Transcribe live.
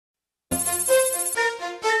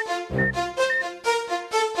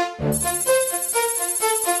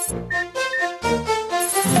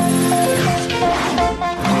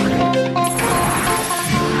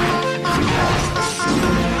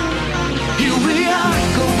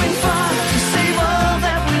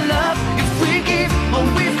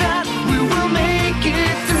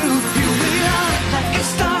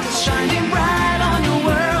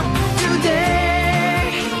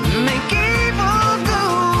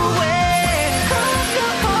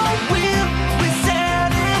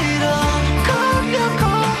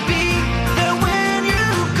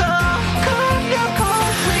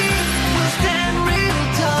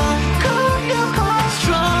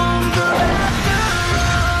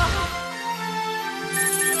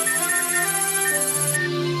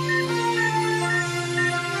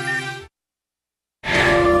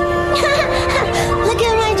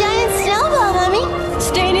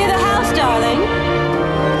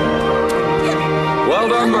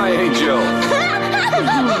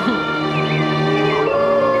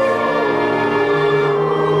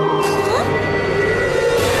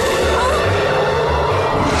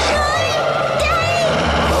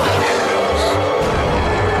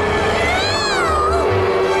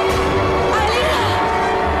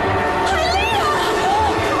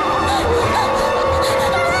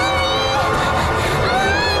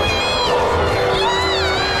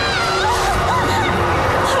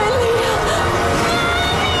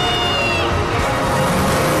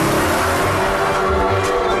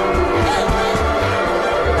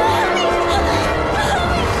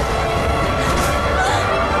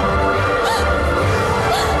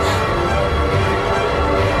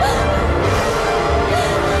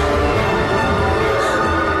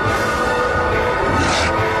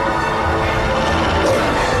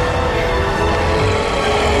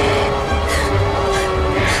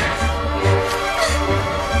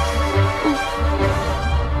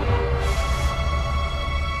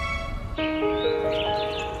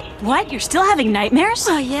What? You're still having nightmares?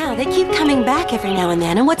 Oh, yeah. They keep coming back every now and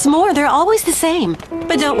then. And what's more, they're always the same.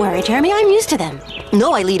 But don't worry, Jeremy. I'm used to them.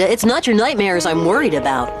 No, Aelita, it's not your nightmares I'm worried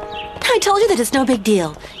about. I told you that it's no big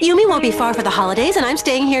deal. Yumi won't be far for the holidays, and I'm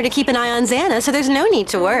staying here to keep an eye on Xana, so there's no need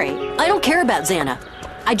to worry. I don't care about Xana.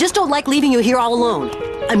 I just don't like leaving you here all alone.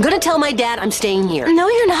 I'm gonna tell my dad I'm staying here. No,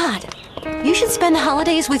 you're not. You should spend the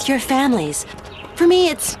holidays with your families. For me,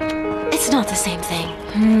 it's not the same thing.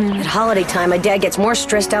 At holiday time, my dad gets more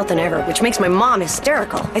stressed out than ever, which makes my mom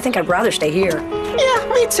hysterical. I think I'd rather stay here.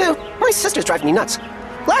 Yeah, me too. My sisters drive me nuts.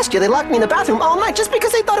 Last year, they locked me in the bathroom all night just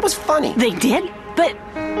because they thought it was funny. They did? But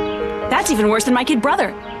that's even worse than my kid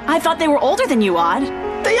brother. I thought they were older than you, Odd.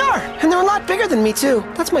 They are, and they're a lot bigger than me too.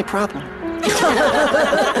 That's my problem.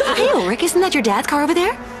 Hey, Ulrich, isn't that your dad's car over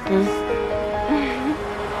there?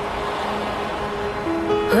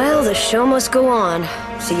 Well, the show must go on.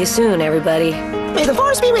 See you soon, everybody. May the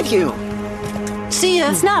force be with you. See ya.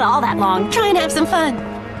 It's not all that long. Try and have some fun.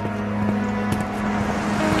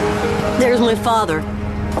 There's my father.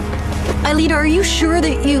 Aelita, are you sure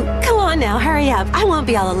that you... Come on now, hurry up. I won't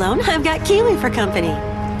be all alone. I've got Kiwi for company.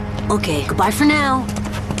 Okay, goodbye for now.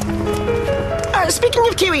 Speaking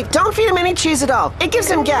of Kiwi, don't feed him any cheese at all. It gives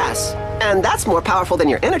him gas. And that's more powerful than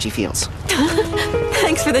your energy fields.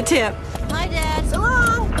 Thanks for the tip. Bye, Dad. So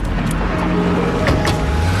long.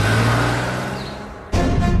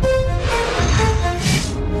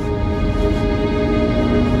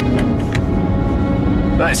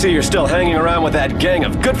 I see you're still hanging around with that gang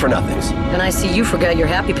of good-for-nothings. And I see you forgot your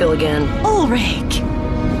happy pill again. Ulrich!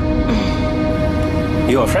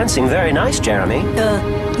 Your friends seem very nice, Jeremy.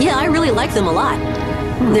 Yeah, I really like them a lot.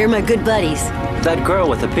 They're my good buddies. That girl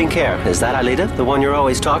with the pink hair, is that Aelita, the one you're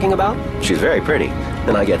always talking about? She's very pretty,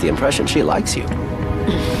 and I get the impression she likes you.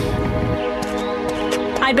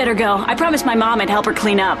 I'd better go. I promised my mom I'd help her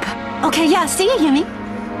clean up. Okay, yeah, see you, Yumi.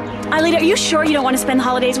 Aelita, are you sure you don't want to spend the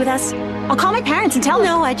holidays with us? I'll call my parents and tell them.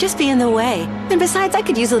 No, I'd just be in the way. And besides, I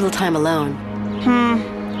could use a little time alone.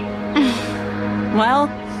 Well,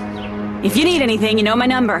 if you need anything, you know my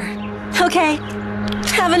number. Okay.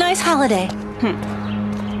 Have a nice holiday.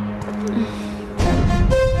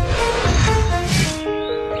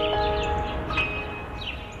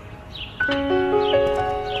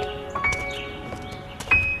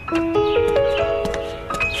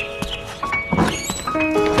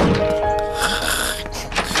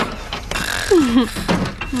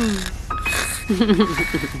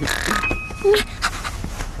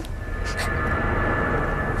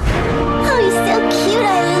 Oh, he's so cute. I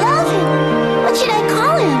love him. What should I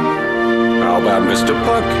call him? How about Mr.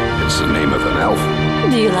 Puck? It's the name of an elf.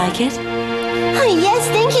 Do you like it? Oh, yes,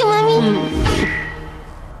 thank you, Mommy.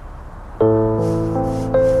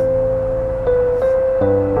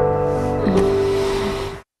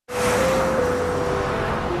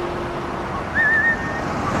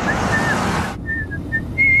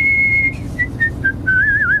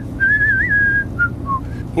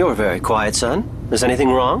 You're very quiet, son. Is anything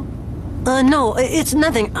wrong? No, it's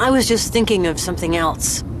nothing. I was just thinking of something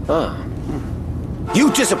else. Oh.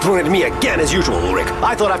 You disappointed me again as usual, Ulrich.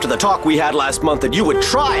 I thought after the talk we had last month that you would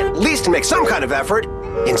try at least to make some kind of effort.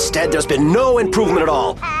 Instead, there's been no improvement at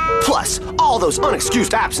all. Plus, all those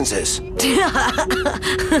unexcused absences.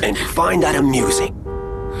 And you find that amusing.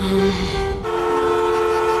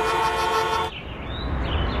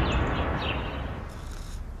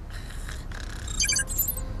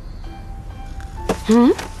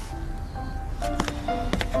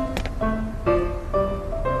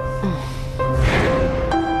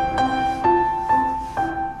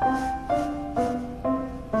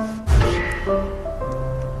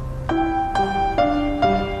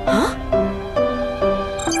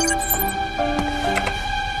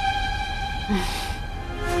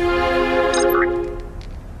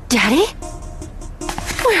 Daddy?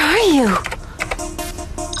 Where are you?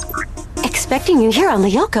 Expecting you here on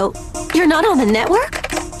Lyoko. You're not on the network?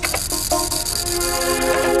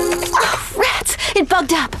 Oh, rats! It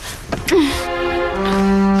bugged up.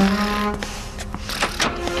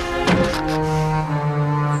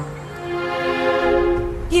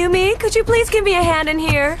 Yumi, could you please give me a hand in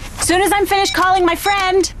here? Soon as I'm finished calling my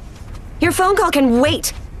friend. Your phone call can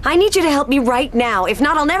wait. I need you to help me right now. If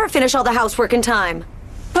not, I'll never finish all the housework in time.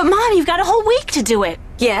 But Mom, you've got a whole week to do it.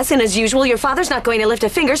 Yes, and as usual, your father's not going to lift a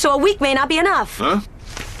finger, so a week may not be enough. Huh?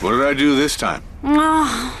 What did I do this time?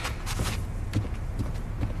 Oh.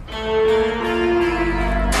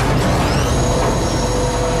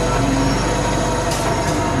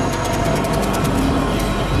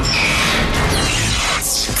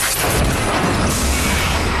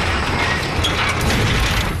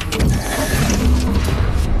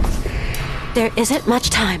 There isn't much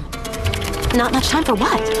time. Not much time for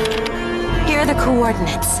what? Here are the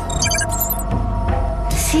coordinates.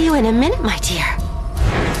 See you in a minute, my dear.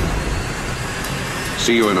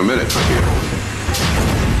 See you in a minute, my dear.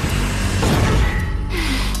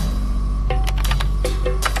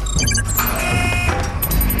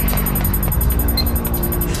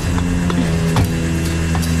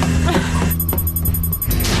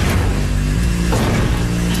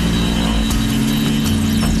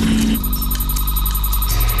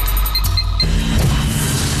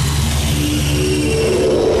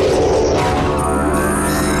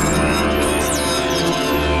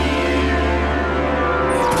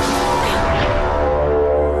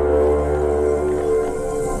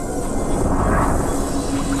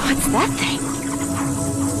 What's that thing?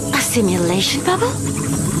 A simulation bubble?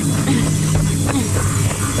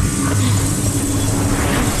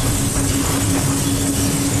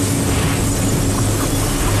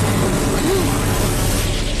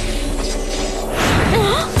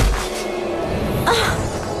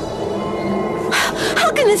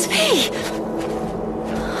 How can this be?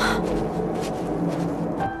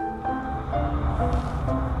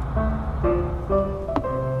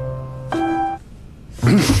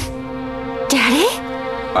 Daddy?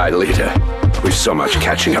 Hi, Lita. We've so much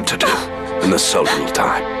catching up to do, and there's so little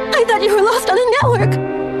time. I thought you were lost on a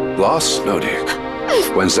network. Lost? No, dear.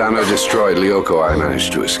 When Zano destroyed Lyoko, I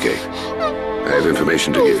managed to escape. I have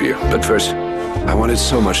information to give you, but first, I wanted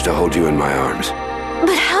so much to hold you in my arms.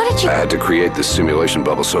 But how did you... I had to create this simulation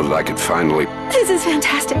bubble so that I could finally... This is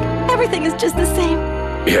fantastic. Everything is just the same.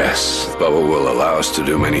 Yes, the bubble will allow us to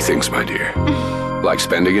do many things, my dear. Like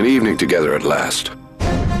spending an evening together at last.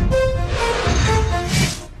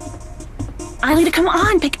 Ailita, come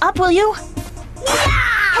on, pick up, will you?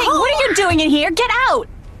 Hey, what are you doing in here? Get out!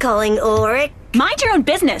 Calling Ulrich? Mind your own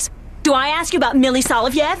business. Do I ask you about Millie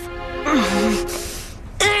Solovyev?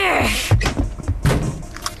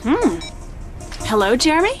 Hello,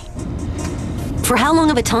 Jeremy? For how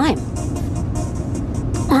long of a time?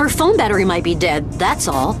 Her phone battery might be dead, that's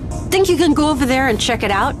all. Think you can go over there and check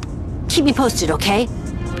it out? Keep me posted, okay?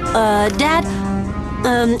 Dad,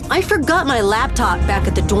 I forgot my laptop back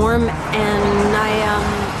at the dorm, and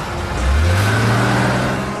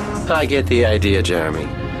I get the idea, Jeremy.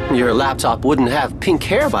 Your laptop wouldn't have pink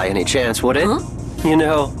hair by any chance, would it? Huh? You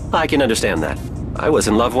know, I can understand that. I was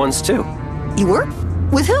in love once, too. You were?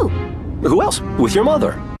 With who? Who else? With your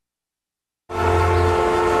mother.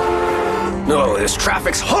 No, this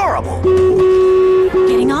traffic's horrible.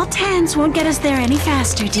 Getting all tense won't get us there any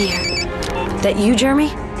faster, dear. That you,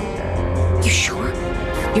 Jeremy? You sure?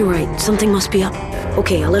 You're right, something must be up.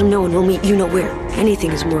 Okay, I'll let him know and we'll meet you know where.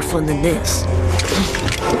 Anything is more fun than this.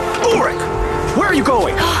 Ulrich, where are you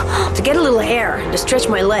going? To get a little air, and to stretch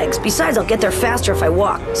my legs. Besides, I'll get there faster if I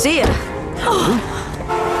walk. See ya.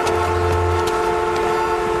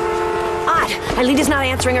 Odd, Ailita's not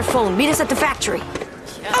answering her phone. Meet us at the factory.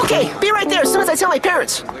 Okay, be right there as soon as I tell my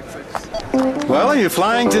parents. Well, are you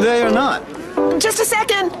flying today or not? Just a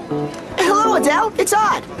second. Hello, Adele. It's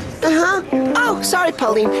Odd. Uh-huh. Oh, sorry,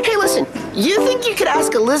 Pauline. Hey, listen. You think you could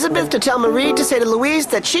ask Elizabeth to tell Marie to say to Louise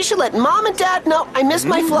that she should let Mom and Dad know I missed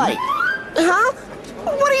my flight? Uh-huh.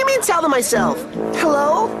 What do you mean tell them myself?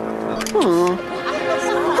 Hello?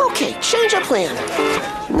 Okay, change of plan.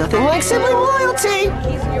 Nothing like sibling loyalty.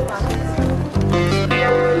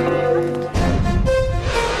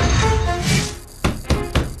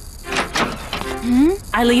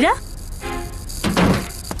 Aelita?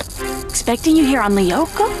 Expecting you here on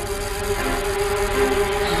Lyoko?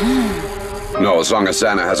 No, as long as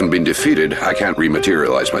Xana hasn't been defeated, I can't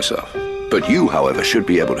rematerialize myself. But you, however, should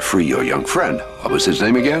be able to free your young friend. What was his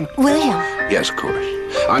name again? William. Yes, of course.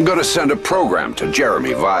 I'm going to send a program to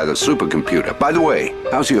Jeremy via the supercomputer. By the way,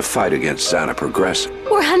 how's your fight against Xana progressing?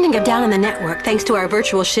 We're hunting him down on the network thanks to our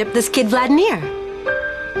virtual ship, the Skid Vladimir.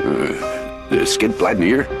 The Skid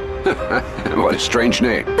Vladimir? What a strange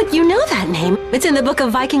name. But you know that name. It's in the book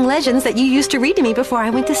of Viking legends that you used to read to me before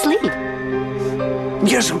I went to sleep.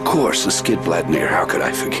 Yes, of course, the Skid Vladimir. How could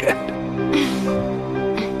I forget?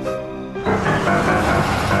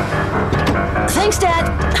 Thanks, Dad.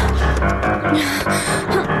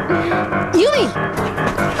 Yumi!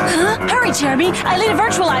 Huh? Hurry, Jeremy. Aelita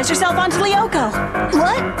virtualized herself onto Lyoko.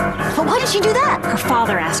 What? But why did she do that? Her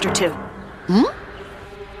father asked her to.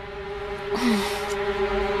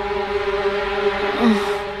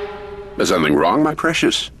 Is something wrong, my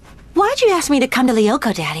precious? Why'd you ask me to come to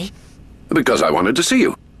Lyoko, Daddy? Because I wanted to see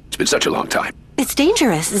you. It's been such a long time. It's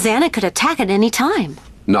dangerous. Xana could attack at any time.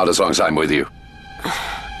 Not as long as I'm with you.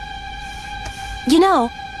 You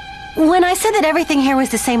know, when I said that everything here was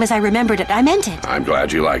the same as I remembered it, I meant it. I'm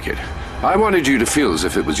glad you like it. I wanted you to feel as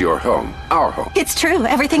if it was your home. Our home. It's true.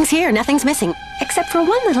 Everything's here. Nothing's missing. Except for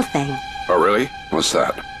one little thing. Oh, really? What's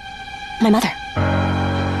that? My mother.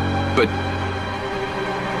 But...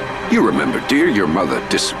 you remember, dear, your mother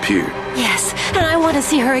disappeared. Yes, and I want to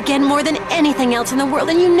see her again more than anything else in the world,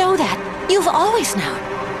 and you know that. You've always known.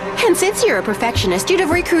 And since you're a perfectionist, you'd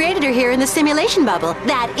have recreated her here in the simulation bubble.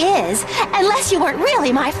 That is, unless you weren't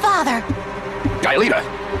really my father. Aelita!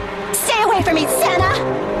 Stay away from me, Xana!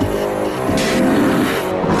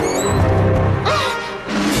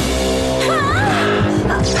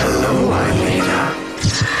 Hello, Aelita.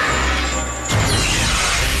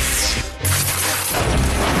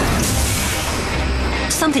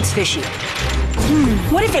 Something's fishy.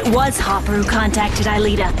 What if it was Hopper who contacted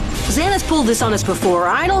Aelita? Xana's pulled this on us before.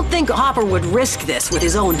 I don't think Hopper would risk this with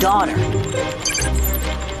his own daughter.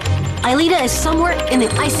 Aelita is somewhere in the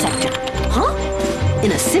ice sector. Huh?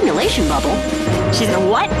 In a simulation bubble? She's in a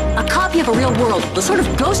what? A copy of a real world, the sort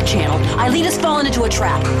of ghost channel. Aelita's fallen into a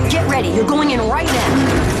trap. Get ready, you're going in right now.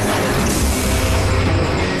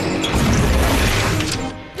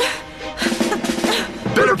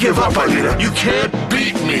 Better give up, Aelita. You can't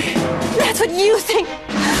beat me. That's what you think.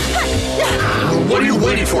 What are you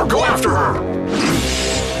waiting for? Go after her.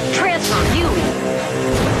 Transfer, Yumi.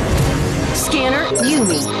 Scanner,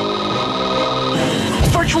 Yumi.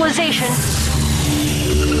 Virtualization.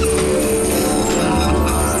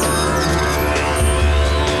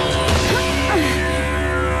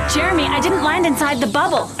 Jeremy, I didn't land inside the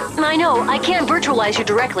bubble. I know, I can't virtualize you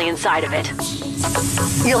directly inside of it.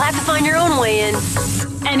 You'll have to find your own way in.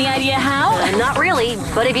 Any idea how? Not really,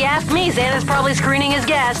 but if you ask me, Xana's probably screening his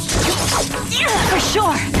guests. Yeah, for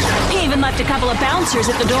sure. He even left a couple of bouncers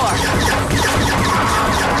at the door.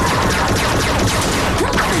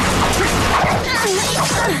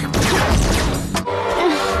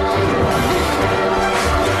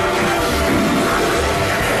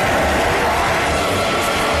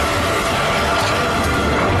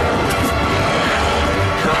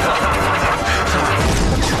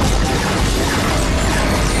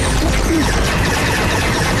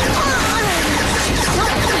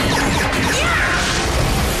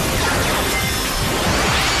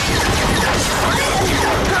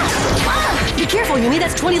 Be careful, Yumi,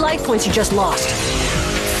 that's 20 life points you just lost.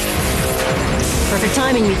 Perfect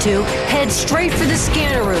timing, you two. Head straight for the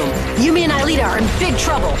scanner room. Yumi and Aelita are in big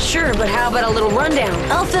trouble. Sure, but how about a little rundown?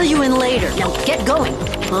 I'll fill you in later. Now get going.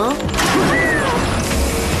 Huh?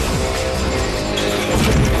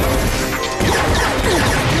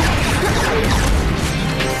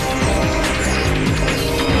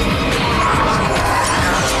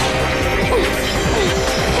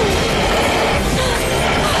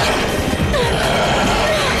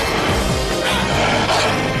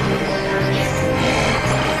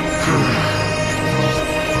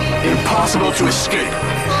 Impossible to escape.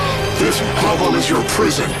 This bubble is your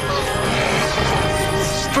prison.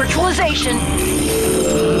 Virtualization.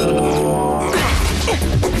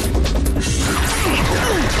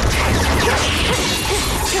 Super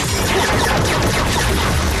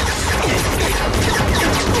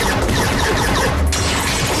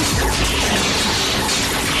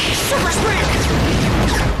sprint!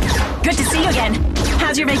 Good to see you again.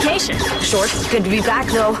 How's your vacation? Short. Good to be back,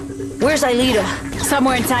 though. Where's Aelita?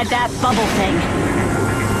 Somewhere inside that bubble thing.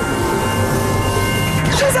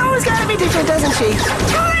 She's always gotta be different, doesn't she?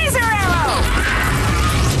 Laser arrow!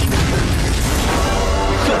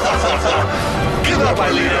 Give up,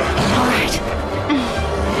 Aelita. All right.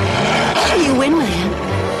 You win, William.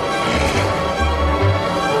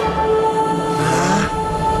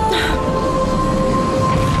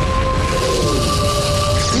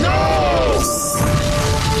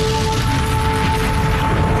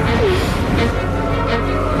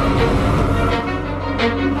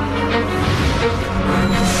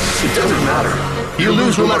 It doesn't matter. You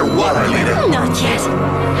lose no matter what, Aelita. Not yet.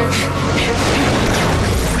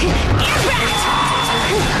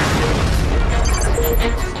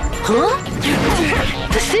 Huh?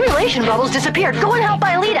 The simulation bubbles disappeared. Go and help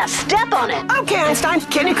Aelita. Step on it. Okay, Einstein,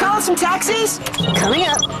 can you call us some taxis? Coming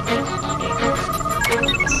up.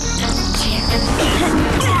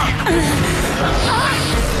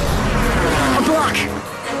 A block.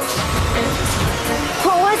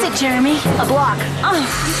 What was it, Jeremy? A block.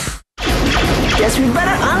 Guess we'd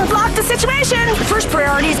better unblock the situation. The first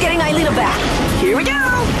priority is getting Aelita back. Here we go.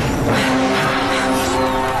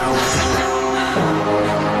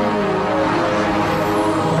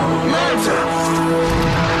 Manta!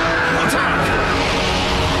 Attack!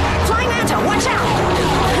 Flying Manta, watch out!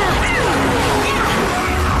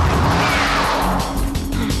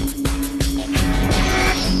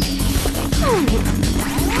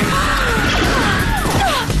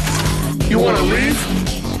 You want to leave?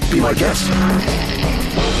 Be my guest.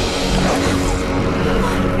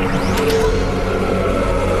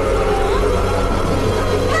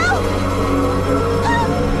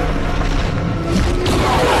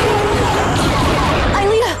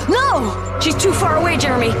 Aelita, no! She's too far away,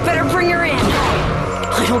 Jeremy. Better bring her in.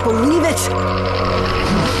 I don't believe it.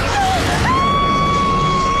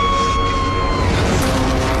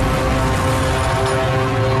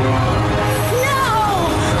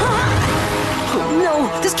 No,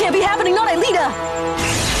 this can't be happening. Not Aelita.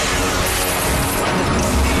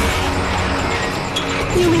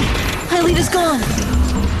 Yumi, Aelita's gone.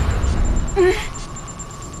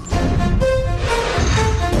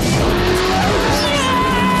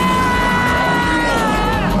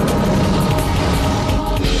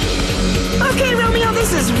 Okay, Romeo,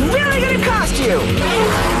 this is really gonna cost you.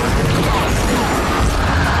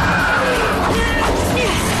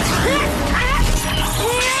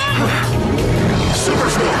 Super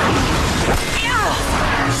Storm!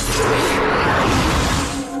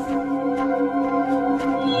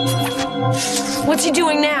 What's he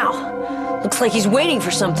doing now? Looks like he's waiting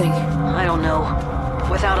for something. I don't know.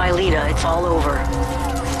 Without Aelita, it's all over.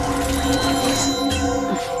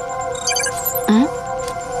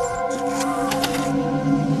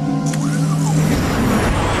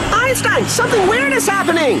 Einstein, something weird is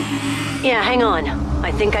happening. Yeah, hang on.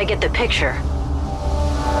 I think I get the picture.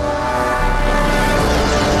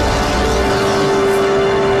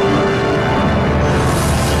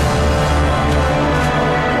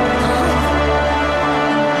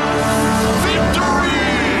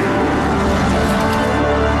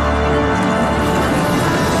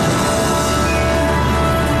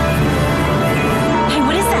 Hey,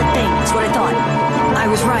 what is that thing? That's what I thought. I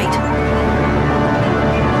was right.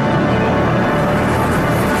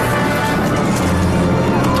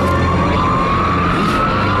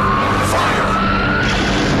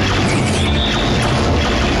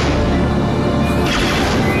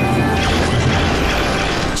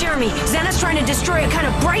 Jeremy, Xana's trying to destroy a kind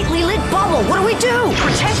of brightly lit bubble. What do we do?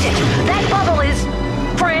 Protect it. That bubble is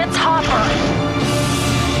France Hopper.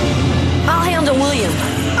 I'll handle William.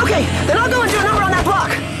 Okay, then I'll go and do a number on that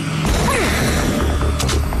block.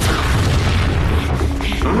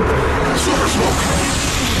 Super Smoke!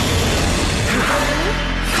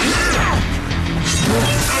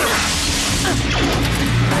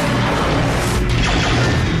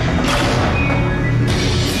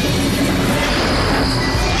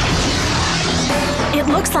 It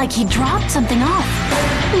looks like he dropped something off.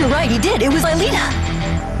 You're right, he did. It was Aelita.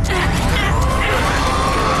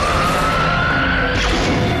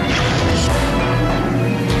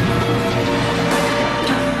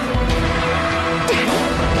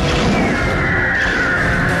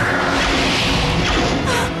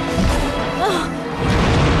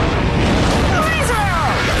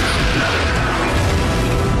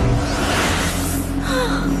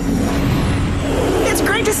 It's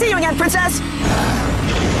great to see you again, Princess.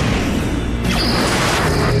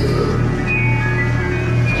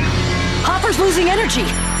 losing energy.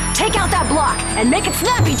 Take out that block and make it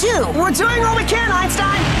snappy, too. We're doing all we can,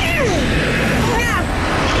 Einstein.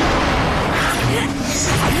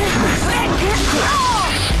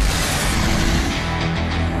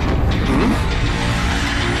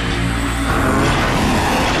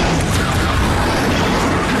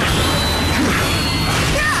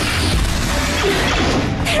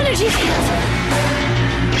 Energy field.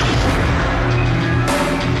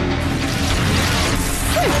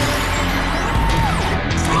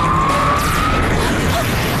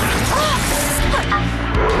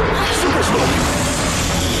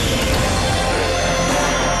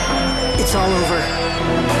 It's all over.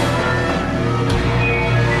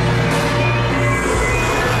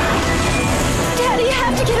 Daddy, you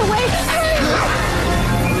have to get away.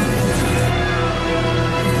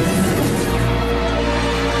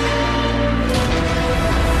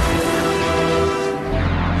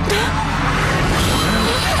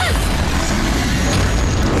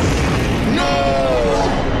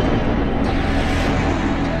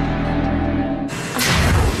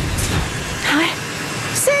 Hurry!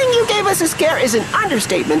 Saying you gave us a scare is an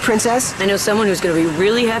understatement, Princess. I know someone who's going to be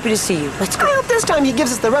really happy to see you. Let's go. I hope this time he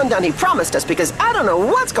gives us the rundown he promised us, because I don't know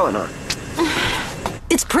what's going on.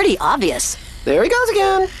 It's pretty obvious. There he goes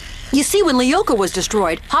again. You see, when Lyoko was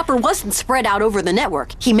destroyed, Hopper wasn't spread out over the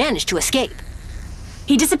network. He managed to escape.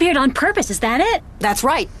 He disappeared on purpose, is that it? That's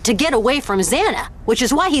right, to get away from Xana, which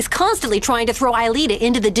is why he's constantly trying to throw Aelita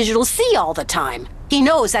into the digital sea all the time. He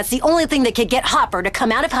knows that's the only thing that could get Hopper to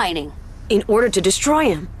come out of hiding. In order to destroy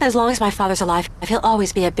him. As long as my father's alive, he'll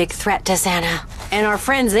always be a big threat to Xana. And our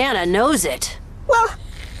friend Xana knows it. Well,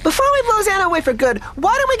 before we blow Xana away for good,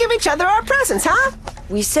 why don't we give each other our presents, huh?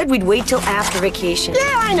 We said we'd wait till after vacation.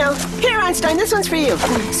 Yeah, I know. Here, Einstein, this one's for you.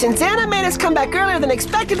 Since Xana made us come back earlier than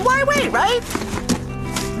expected, why wait, right?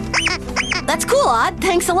 That's cool, Odd.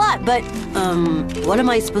 Thanks a lot, but, what am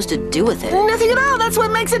I supposed to do with it? Nothing at all. That's what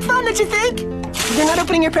makes it fun, don't you think? You're not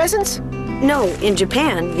opening your presents? No, in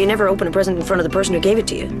Japan, you never open a present in front of the person who gave it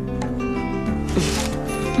to you.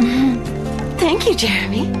 Thank you,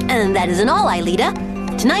 Jeremy. And that isn't all,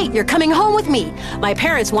 Aelita. Tonight, you're coming home with me. My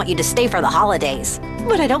parents want you to stay for the holidays.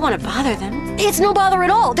 But I don't want to bother them. It's no bother at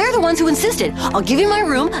all. They're the ones who insisted. I'll give you my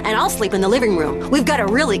room, and I'll sleep in the living room. We've got a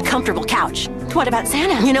really comfortable couch. What about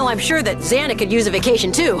Xana? You know, I'm sure that Xana could use a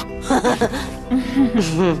vacation, too.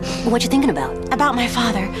 What you thinking about? About my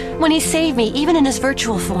father. When he saved me, even in his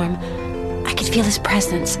virtual form, I could feel his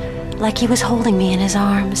presence, like he was holding me in his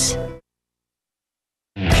arms.